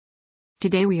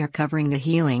Today we are covering the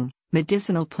healing,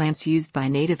 medicinal plants used by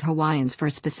Native Hawaiians for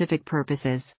specific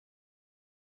purposes.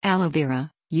 Aloe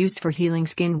vera, used for healing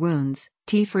skin wounds,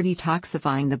 tea for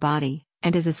detoxifying the body,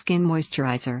 and as a skin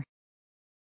moisturizer.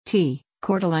 Tea,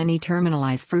 Cordyline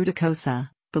terminalis Fruticosa,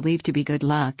 believed to be good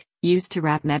luck, used to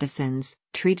wrap medicines,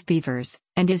 treat fevers,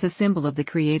 and is a symbol of the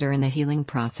creator in the healing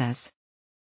process.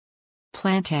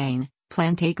 Plantain,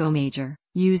 Plantago major,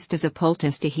 used as a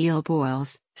poultice to heal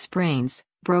boils, sprains,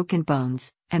 broken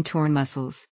bones, and torn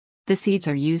muscles. The seeds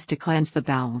are used to cleanse the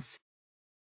bowels.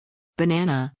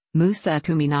 Banana, Musa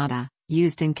acuminata,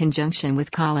 used in conjunction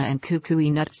with kala and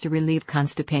kukui nuts to relieve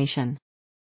constipation.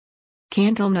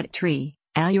 Candlenut tree,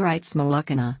 Aloe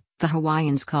Vera, the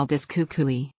Hawaiians call this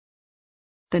kukui.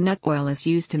 The nut oil is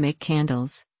used to make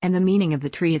candles, and the meaning of the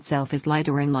tree itself is light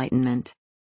or enlightenment.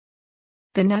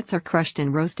 The nuts are crushed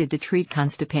and roasted to treat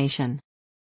constipation.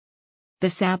 The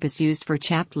sap is used for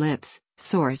chapped lips,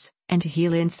 sores, and to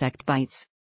heal insect bites.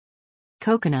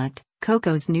 Coconut,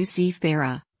 Cocos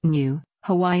nucifera, new,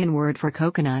 Hawaiian word for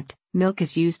coconut, milk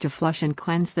is used to flush and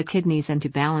cleanse the kidneys and to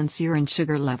balance urine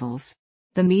sugar levels.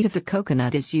 The meat of the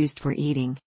coconut is used for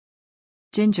eating.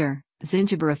 Ginger,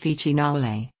 Zingiber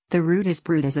officinale, the root is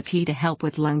brewed as a tea to help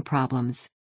with lung problems.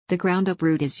 The ground-up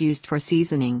root is used for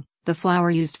seasoning, the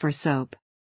flower used for soap.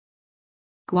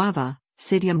 Guava,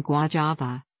 Psidium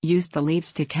guajava, used the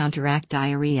leaves to counteract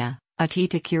diarrhea, a tea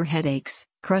to cure headaches,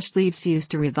 crushed leaves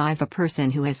used to revive a person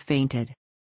who has fainted.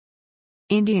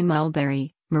 Indian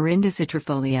mulberry, Morinda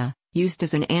citrifolia, used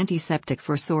as an antiseptic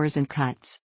for sores and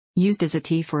cuts. Used as a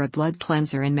tea for a blood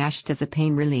cleanser and mashed as a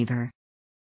pain reliever.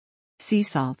 Sea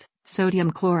salt,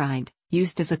 sodium chloride,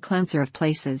 used as a cleanser of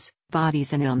places,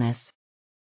 bodies and illness.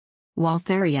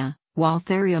 Waltheria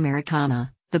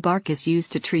americana, the bark is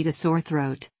used to treat a sore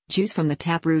throat. Juice from the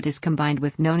taproot is combined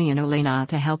with noni and olena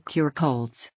to help cure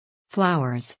colds.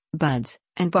 Flowers, buds,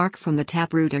 and bark from the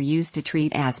taproot are used to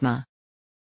treat asthma.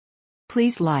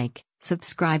 Please like,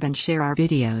 subscribe and share our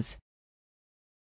videos.